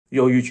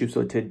Yo YouTube,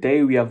 so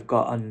today we have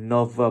got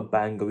another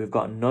banger. We've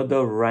got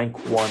another rank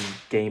 1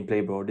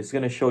 gameplay, bro. This is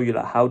going to show you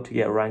like how to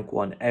get rank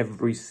 1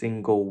 every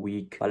single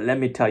week. But let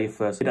me tell you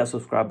first, hit that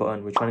subscribe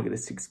button. We're trying to get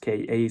the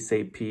 6k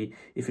ASAP.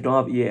 If you don't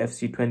have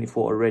EAFC24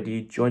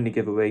 already, join the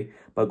giveaway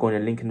by going to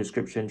the link in the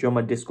description. Join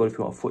my Discord if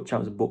you want FUT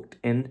Champs booked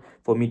in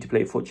for me to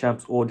play FUT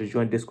Champs, or just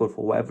join Discord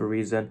for whatever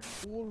reason.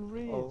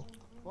 Oh.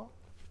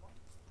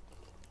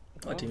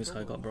 What team is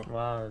high got, bro?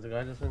 Wow, the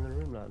guy just in the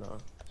room right now.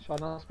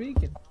 Shana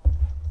speaking.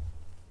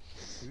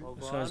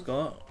 This guy's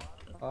got.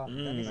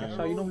 That's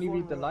how you normally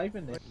read the live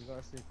in it.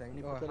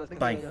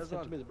 Bang.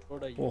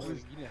 Oh.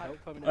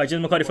 I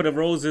just McCarty for the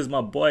roses,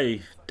 my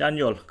boy.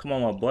 Daniel, come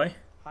on, my boy.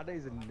 Hada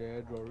is a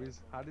nerd, bro.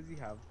 How does he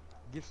have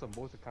gifts on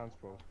both accounts,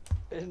 bro?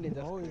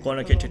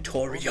 Gonna get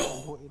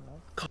tutorial.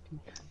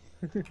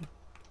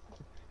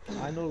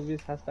 I know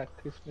Riz has that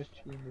Christmas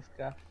tree in this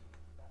gaff.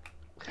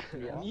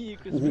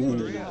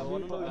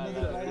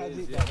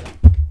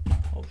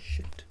 Oh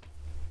shit.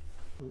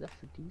 That's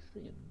a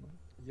decent one.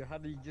 Yo,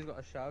 Hada, you just got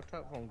a shout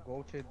out from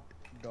Goated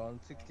Don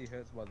 60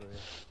 Hertz, by the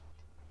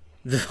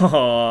way.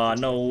 Oh,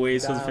 no way,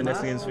 so it's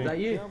finessing against Is that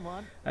me. you?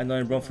 I'm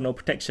not run for no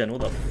protection. What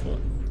the fuck?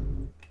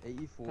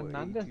 84,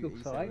 Hernandez 82,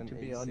 looks alright, to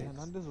be 87, honest. 86.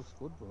 Hernandez looks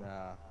good, bro.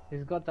 Nah.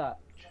 He's got that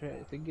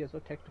thingy as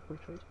well, technical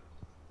trait.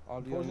 I'll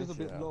be Balance honest, is a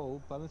bit yeah.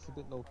 low, balance a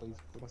bit low, but he's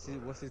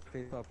good. What's his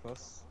PayPal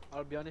plus?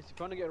 I'll be honest, if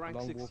you want to get rank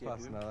Long 6, ball yeah,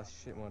 pass, dude. nah,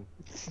 that's shit, man.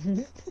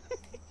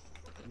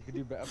 You could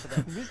do better for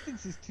that. Riz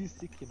thinks he's too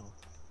sick, you know.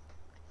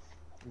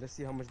 Let's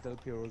see how much Del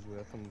Piero's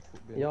worth from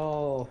football.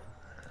 Yo,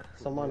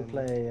 someone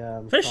play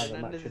Fish.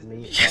 private match with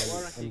me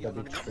Yes. on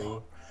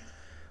MW3.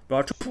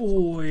 Bro,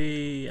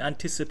 boy,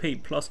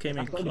 anticipate plus came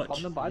in That's the only clutch.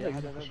 problem, but I don't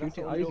even shoot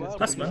it. I Well, just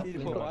Pass, well, man.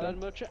 beautiful, Island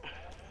merchant.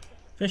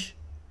 Fish.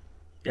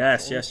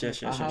 Yes. I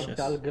have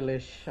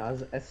Dalglish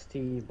as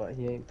ST, but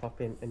he ain't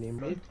popping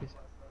anymore.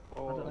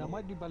 I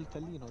might do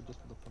Balotelli, you know, just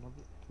for the fun of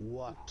it.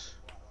 What?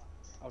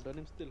 I've done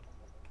him still.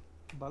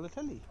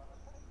 Balotelli?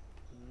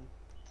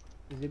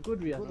 Is it good,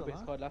 Riaz? Good,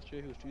 Best card last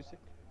year, he was too sick.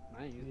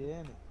 I ain't used him. Yeah,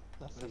 innit?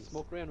 That's I it.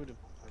 smoked around with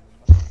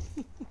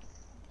him.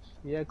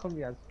 Yeah, come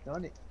Riaz,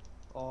 done it.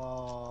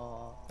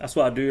 Oh, That's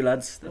what I do,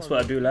 lads. That's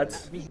what I do,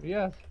 lads.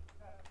 Riaz.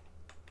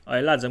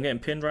 Alright, lads, I'm getting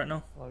pinned right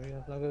now. Oh,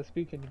 Riaz, not gonna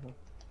speak anymore.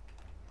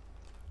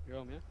 You're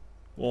home,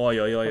 yeah?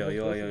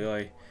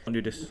 Oi. Don't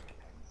do this.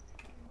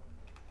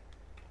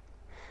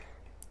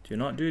 Do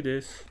not do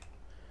this.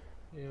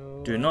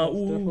 Yo, Do not- Steph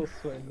ooh.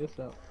 sweating this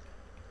out.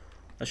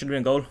 That should have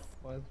been a goal,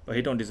 Why is- but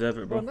he don't deserve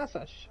it, Bro, bro. that's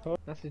a shot.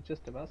 That's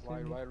just about Why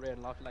Ray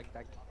laugh like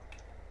that?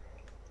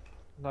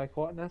 Like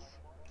what, Nas?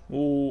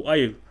 Ooh,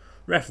 aye.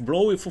 Ref,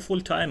 blow it for full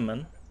time,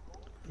 man.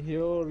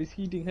 Yo,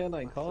 receding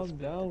hairline, calm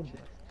down.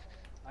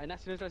 I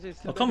naturally try to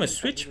say. Oh, come and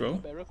switch, bro.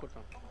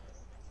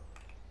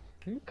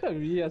 Look at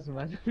Riaz,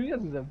 man.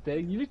 Riaz is a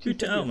beg. You literally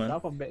Shoot it said out, man.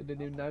 yourself, I'm better than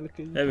him now. Look at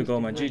you. There we go,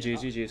 man.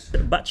 GG's.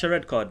 Batch a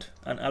red card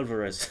and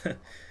Alvarez.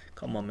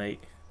 Come on,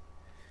 mate.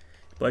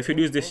 But if you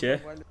lose this, yeah.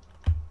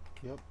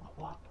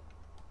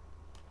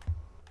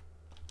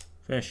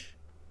 Finish.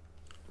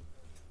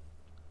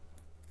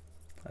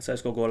 That's how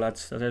it's gonna go,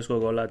 lads.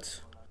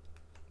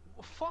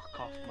 Fuck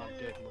off, man,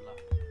 Dirk Muller.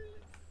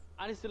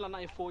 And he's still on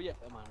 94 yet,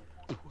 man.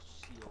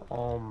 Pussy, yo.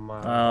 Oh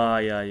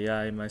man.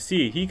 Yeah, man.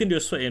 See, he can do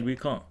a sweaty and we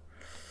can't.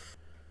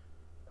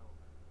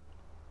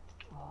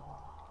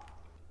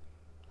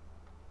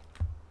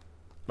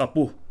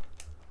 Bapu.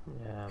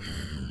 Yeah,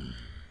 man.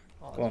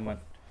 Come on, man.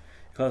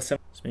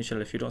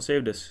 Special if you don't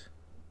save this.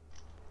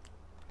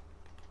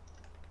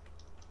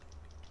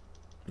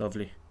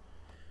 Lovely.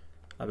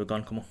 I'll be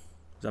gone, come on.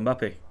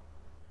 Zambappe.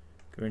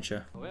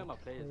 Garincha. Where are my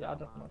players? Yeah, I at,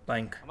 don't know.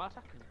 Bank. I'm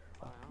attacking.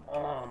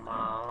 Oh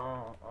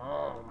man.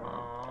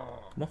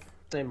 Come on.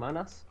 Say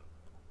Manas.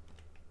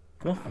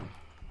 Come on.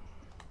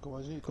 come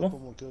on, Come on. couple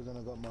more kills and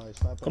I got my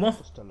sniper. Come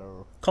on.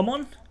 Stellar. Come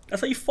on.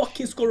 That's how you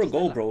fucking score a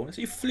goal, bro. That's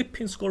how you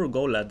flipping score a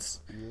goal,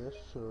 lads. Yes,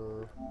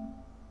 sir.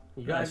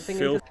 You Guys, guys think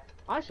Phil.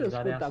 I should have Is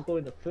that scored it? that goal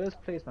in the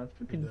first place, man.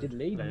 Flipping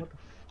delayed. Right. What the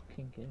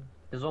fucking game?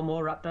 there's one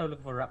more Raptor,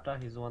 looking for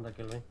Raptor, he's the one that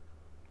killed me.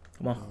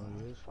 Come on.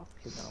 Oh, yes.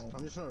 Fucking hell.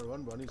 I'm just trying to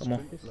run, but I need Come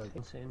on. sprint, like,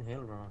 Insane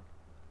hill, bro.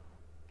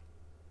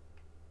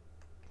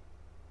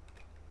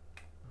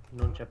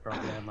 Non c'è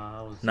problema.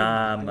 I was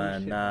Nah, Holy man.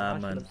 shit, Nah, I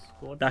should man. have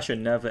scored That should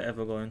never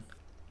ever go in.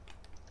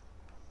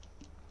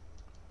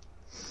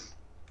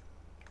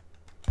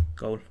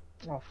 Goal.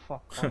 Oh,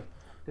 fuck off.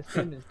 This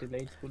game is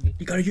delayed fully.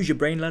 You gotta use your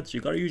brain, lads.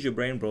 You gotta use your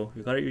brain, bro.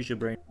 You gotta use your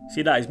brain.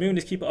 See that? He's moving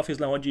this keeper off his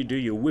line. What do?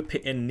 You whip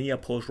it in near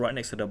post right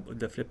next to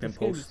the flipping This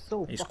game is post.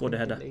 so He scored the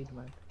fucking header. delayed,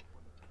 man.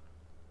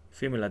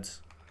 Feel me,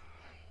 lads?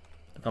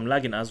 Look, I'm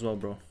lagging as well,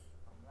 bro.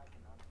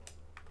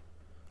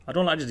 I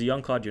don't like just the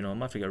young card, you know. I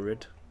might have to get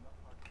rid.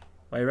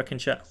 What you reckon,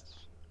 chat?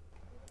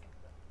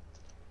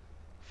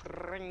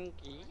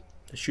 Frankie.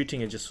 The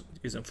shooting is just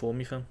isn't for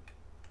me, fam.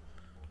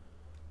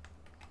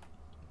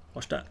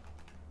 Watch that.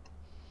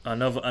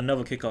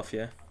 Another kickoff,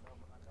 yeah.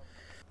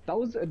 That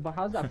was, but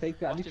how's that fake?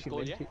 That Watch this goal,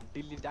 literally yeah? went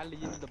to Dilly dally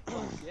in the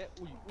box, yeah?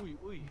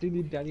 Oi.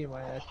 Dilly Dally,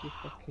 my ass. You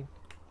fucking.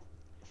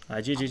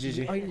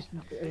 GG.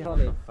 Oh,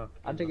 sorry. fuck.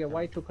 I think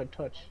why took a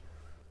touch.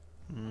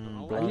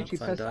 Oh, I Blanc, literally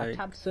Van press a Dijk,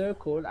 tab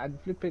circle and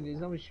flipping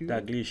his own shooting.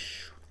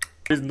 Daglish.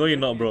 No, you're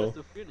not, bro. That's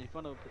the feeling, if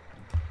I know-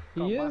 He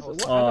Can't buy is? horse.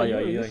 What? Oh, I thought yeah,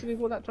 you were yeah.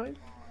 listening all that time?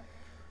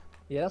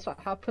 Yeah, that's what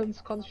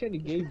happens. Concentrate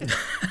and game.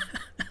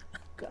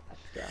 Gosh,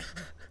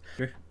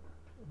 Sure.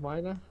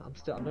 minor.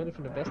 I'm learning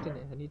from the best in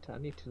it. I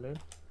need to learn.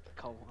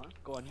 Come on,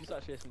 go on, you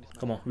start chasing this.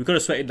 Come on, we could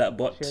have sweated that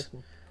bot. Cheers,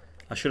 man.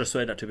 I should have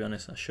sweated that, to be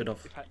honest. I should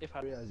have. If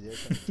I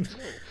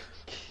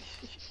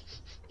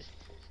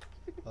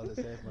Oh, the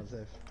safe, man,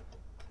 safe.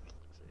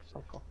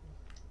 Fuck off.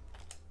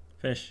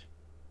 Finish.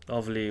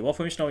 Lovely. What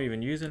formation are we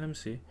even using? Let me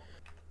see.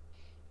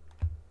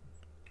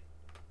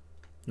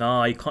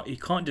 Nah, you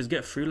can't just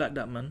get through like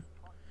that, man.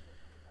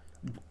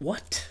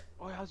 What?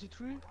 Oh, how's he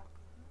through?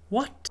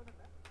 What?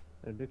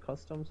 They do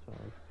customs.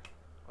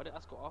 Why did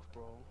Ask go off,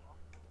 bro?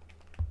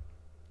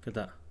 Look at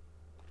that.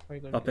 Why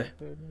you going Mbappe. to the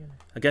third, yeah.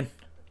 Again.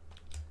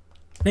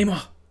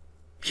 Neymar.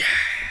 Yeah.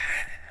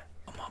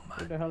 Come on, Who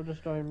man. the hell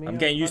just joined me? I'm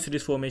getting used to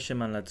this formation,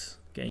 man, lads.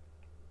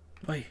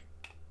 Wait.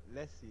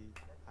 Let's see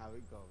how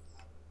it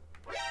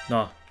goes.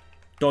 Nah.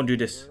 Don't do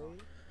this.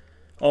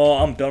 Oh,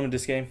 I'm done with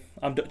this game.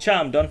 Chat,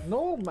 I'm done.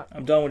 No, man.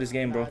 I'm done with this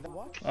game, bro.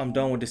 I'm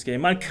done with this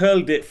game. Man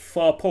curled it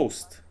far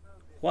post.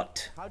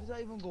 What? How does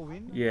that even go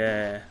in?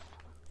 Yeah.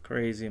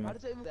 Crazy, How man.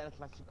 does that even El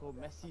Clasico,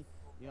 Messi?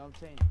 You know what I'm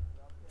saying?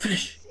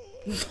 Finish.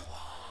 Edge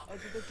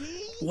of the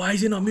key. Why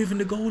is he not moving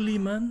the goalie,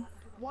 man?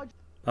 What?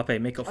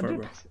 Pape, make up for it,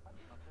 bro.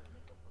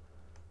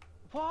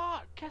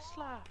 What?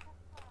 Kessler?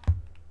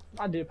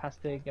 I did pass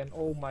there again.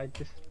 Oh my,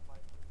 just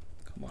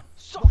Come on.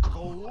 Suck!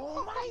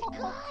 Oh my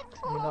god!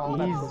 you know,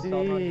 that's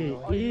so hard, you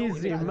know.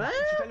 Easy, man.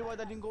 Should tell you why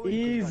that didn't go in?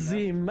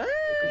 Easy, man.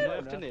 Because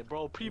left in it,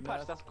 bro.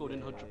 Pre-patch, that's good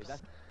in 100%.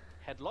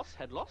 Head loss,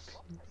 head loss.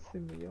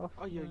 Send me off.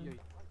 Oh, yeah, man. yeah.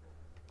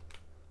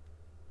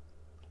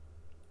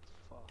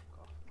 Fuck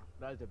off, man.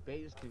 That is the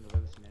baitest thing I've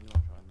ever seen anyone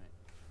try,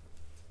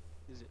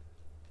 mate. Is it?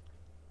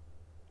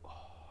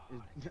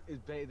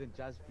 It's better than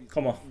Jazz Beats.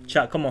 Come on.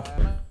 Chat, come on.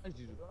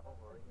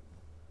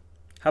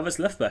 Havertz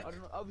left back. I don't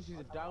know, obviously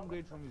it's a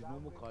downgrade from his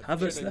normal card.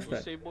 Havertz Yeah, left you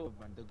back. say both.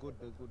 Man, they're good,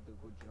 you know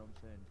what I'm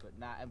saying? But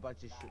nah,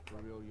 Mbappe is shit for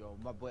real, yo.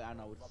 My boy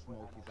Anna would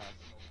smoke his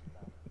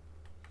ass.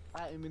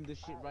 I am in the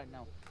shit right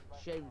now.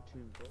 Share it to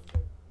him, bro.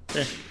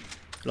 Yeah.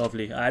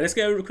 Lovely. Alright, let's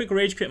get a quick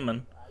rage quit,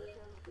 man.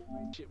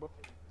 Shit, bro.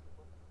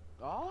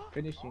 Ah?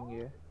 Finishing,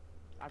 yeah.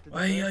 After the Ay,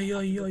 first- ay, after ay, the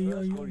ay,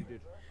 first ay, goal ay. he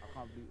did. I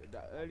can't believe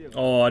that earlier.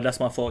 Oh, that's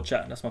my fault,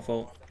 chat. That's my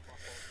fault.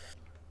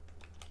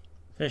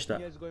 Finish that.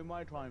 Years ago in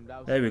my time, that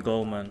was There we so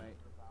go, bad, man. mate.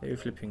 There you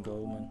flipping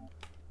goal, man.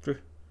 Through.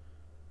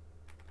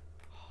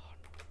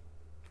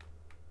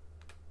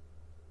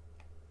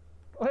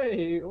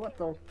 Wait, what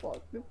the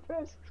fuck? The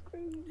press is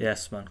crazy.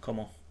 Yes, man. Come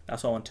on.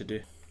 That's what I want to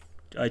do.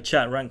 I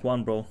chat rank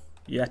 1, bro.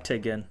 Yet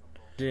again.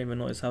 Didn't even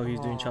notice how he's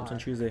doing champs on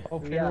Tuesday.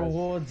 Open Yes.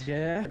 rewards,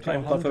 yeah. Can't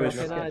even qualify with-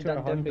 Let's Nah, get to that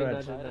definitely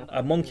 100. not do that.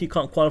 A monkey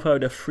can't qualify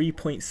with a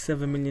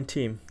 3.7 million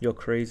team. You're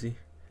crazy.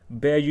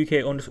 Bear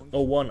UK on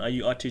 01. Are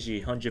you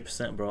RTG?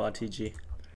 100%, bro. RTG.